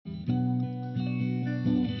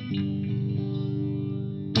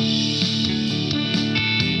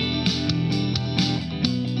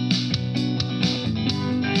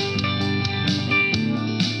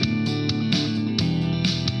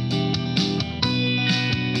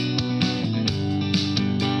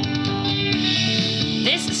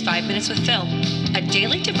5 Minutes with Phil, a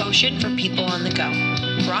daily devotion for people on the go.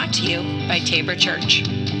 Brought to you by Tabor Church.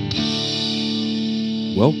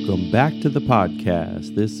 Welcome back to the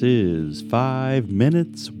podcast. This is 5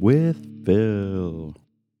 Minutes with Phil.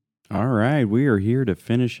 All right, we are here to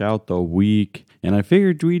finish out the week, and I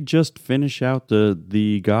figured we'd just finish out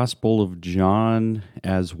the Gospel of John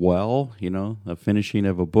as well, a finishing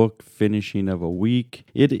of a book, finishing of a week.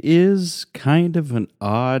 It is kind of an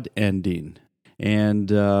odd ending, and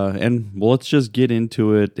let's just get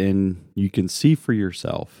into it, and you can see for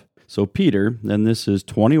yourself. So Peter, then this is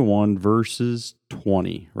 21 verses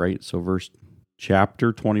 20, right? So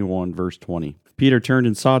chapter 21, verse 20. Peter turned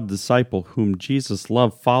and saw the disciple whom Jesus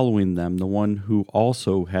loved following them, the one who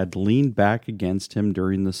also had leaned back against him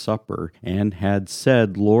during the supper, and had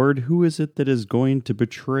said, "Lord, who is it that is going to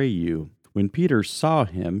betray you?" When Peter saw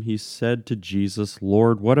him, he said to Jesus,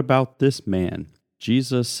 "Lord, what about this man?"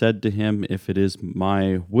 Jesus said to him, "If it is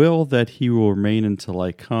my will that he will remain until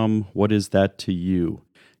I come, what is that to you?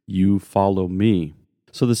 You follow me."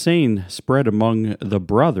 So the saying spread among the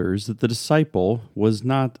brothers that the disciple was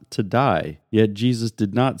not to die. Yet Jesus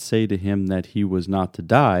did not say to him that he was not to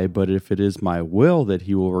die, but if it is my will that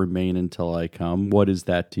he will remain until I come, what is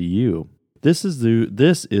that to you? This is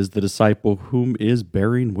the disciple whom is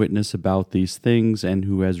bearing witness about these things and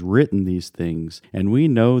who has written these things, and we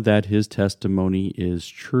know that his testimony is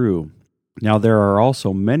true. Now there are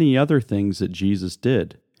also many other things that Jesus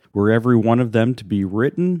did. Were every one of them to be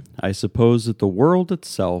written, I suppose that the world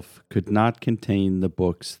itself could not contain the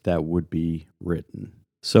books that would be written.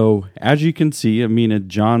 So, as you can see,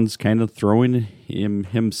 John's kind of throwing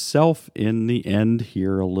himself in the end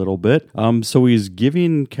here a little bit. So he's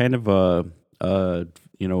giving kind of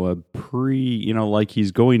like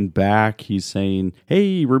he's going back, he's saying,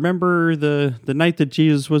 hey, remember the night that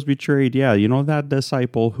Jesus was betrayed? Yeah, that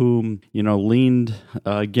disciple whom, leaned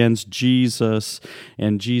against Jesus,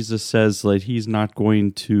 and Jesus says that he's not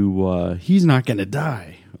going to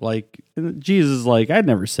die. Like, Jesus is like, I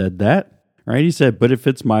never said that. Right? He said, but if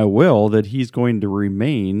it's my will that he's going to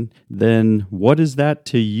remain, then what is that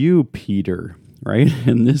to you, Peter? Right?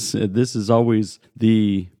 And this is always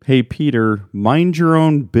the, hey, Peter, mind your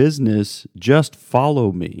own business, just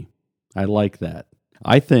follow me. I like that.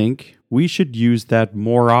 I think we should use that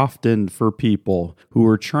more often for people who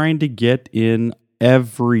are trying to get in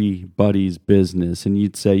everybody's business. And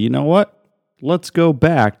you'd say, you know what? Let's go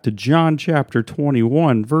back to John chapter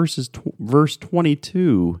 21, verse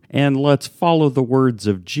 22, and let's follow the words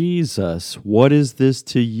of Jesus. What is this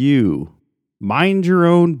to you? Mind your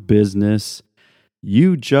own business.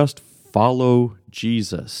 You just follow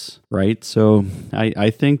Jesus, right? So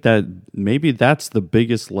I think that maybe that's the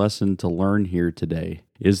biggest lesson to learn here today,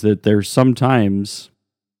 is that there's sometimes,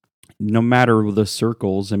 no matter the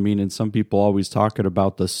circles, and some people always talking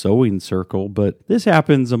about the sewing circle, but this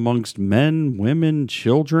happens amongst men, women,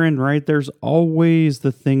 children, right? There's always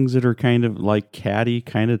the things that are kind of like catty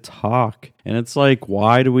kind of talk. And it's like,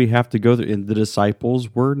 why do we have to go there? And the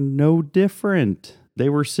disciples were no different. They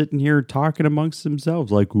were sitting here talking amongst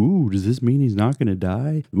themselves like, ooh, does this mean he's not going to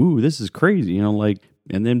die? Ooh, this is crazy,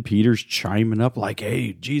 and then Peter's chiming up like,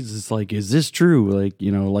 hey, Jesus, like, is this true?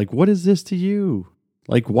 Like, what is this to you?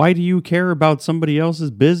 Like, why do you care about somebody else's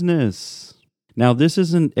business? Now, this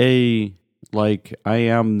isn't I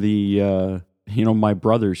am the, my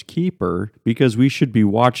brother's keeper, because we should be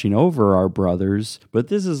watching over our brothers. But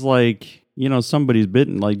this is like, somebody's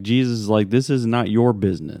bitten, like Jesus is like, this is not your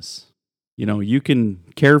business. You can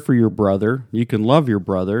care for your brother. You can love your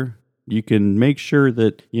brother. You can make sure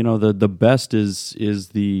that, the best is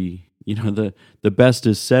the best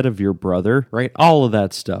is said of your brother, right? All of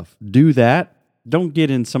that stuff. Do that. Don't get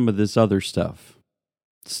in some of this other stuff.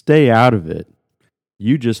 Stay out of it.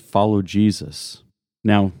 You just follow Jesus.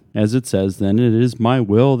 Now, as it says, then it is my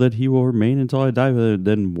will that he will remain until I die.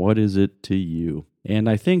 Then what is it to you? And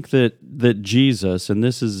I think that Jesus, and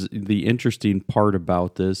this is the interesting part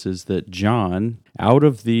about this, is that John, out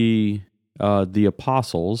of the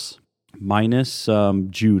apostles, minus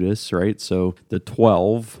Judas, right? So the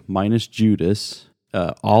 12 minus Judas,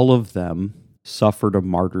 all of them suffered a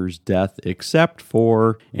martyr's death, except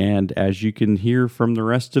for, and as you can hear from the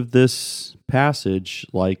rest of this passage,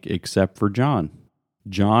 except for John.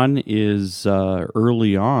 John is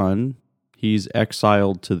early on, he's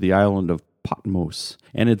exiled to the island of Patmos,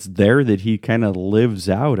 and it's there that he kind of lives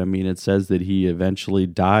out. It says that he eventually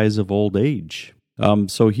dies of old age.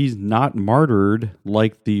 So he's not martyred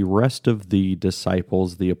like the rest of the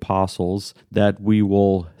disciples, the apostles, that we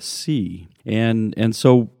will see. And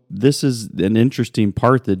so this is an interesting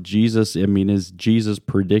part that Jesus, is Jesus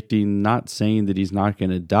predicting, not saying that he's not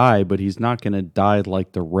going to die, but he's not going to die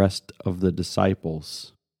like the rest of the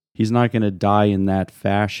disciples. He's not going to die in that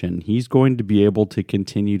fashion. He's going to be able to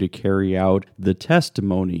continue to carry out the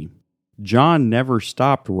testimony. John never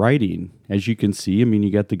stopped writing. As you can see, you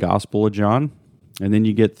get the Gospel of John, and then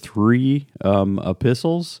you get 3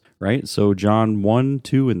 epistles, right? So John 1,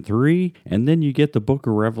 2, and 3, and then you get the book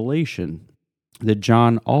of Revelation that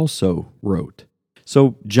John also wrote.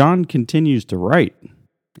 So John continues to write,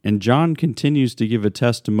 and John continues to give a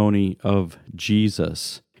testimony of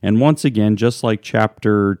Jesus. And once again, just like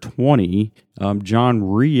chapter 20, John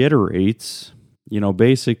reiterates,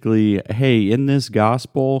 basically, hey, in this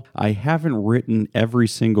gospel, I haven't written every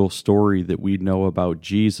single story that we know about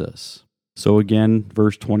Jesus. So again,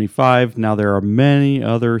 verse 25, now there are many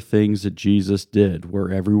other things that Jesus did, were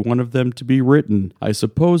every one of them to be written. I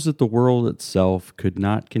suppose that the world itself could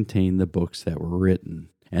not contain the books that were written.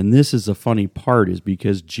 And this is the funny part, is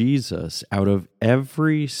because Jesus, out of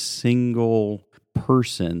every single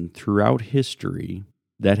person throughout history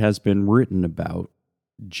that has been written about,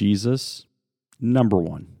 Jesus, number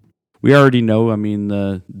one. We already know,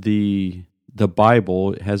 the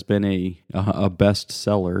Bible has been a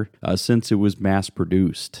bestseller since it was mass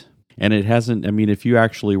produced. And it hasn't, if you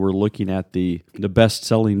actually were looking at the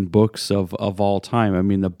best-selling books of all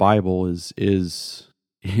time, the Bible is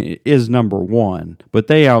number one. But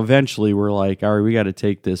they eventually were like, all right, we got to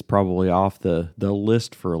take this probably off the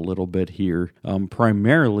list for a little bit here,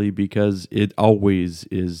 primarily because it always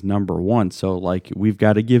is number one. So, we've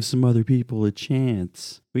got to give some other people a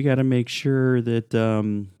chance. We got to make sure that,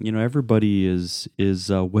 everybody is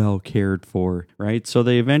well cared for, right? So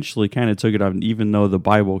they eventually kind of took it on, even though the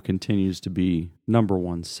Bible continues to be number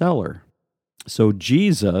one seller. So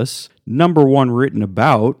Jesus, number one written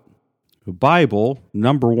about, the Bible,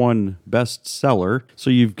 number one bestseller.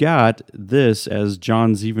 So you've got this, as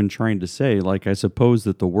John's even trying to say, I suppose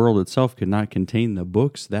that the world itself could not contain the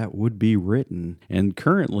books that would be written. And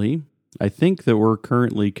currently, I think that we're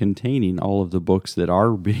currently containing all of the books that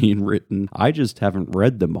are being written. I just haven't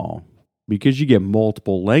read them all. Because you get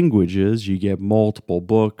multiple languages, you get multiple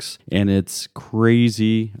books, and it's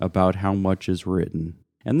crazy about how much is written.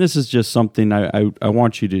 And this is just something I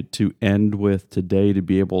want you to end with today, to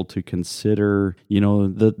be able to consider,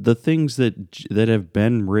 the things that have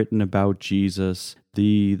been written about Jesus,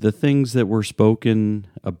 the things that were spoken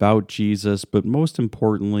about Jesus, but most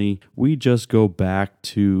importantly, we just go back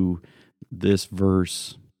to this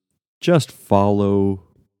verse, just follow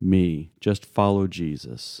me, just follow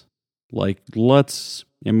Jesus. This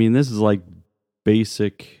is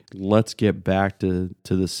basic, let's get back to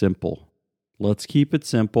the simple. Let's keep it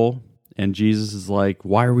simple. And Jesus is like,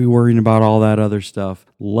 why are we worrying about all that other stuff?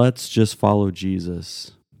 Let's just follow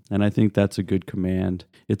Jesus. And I think that's a good command.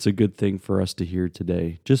 It's a good thing for us to hear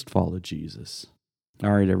today. Just follow Jesus.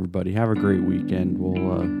 All right, everybody. Have a great weekend.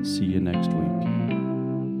 We'll see you next week.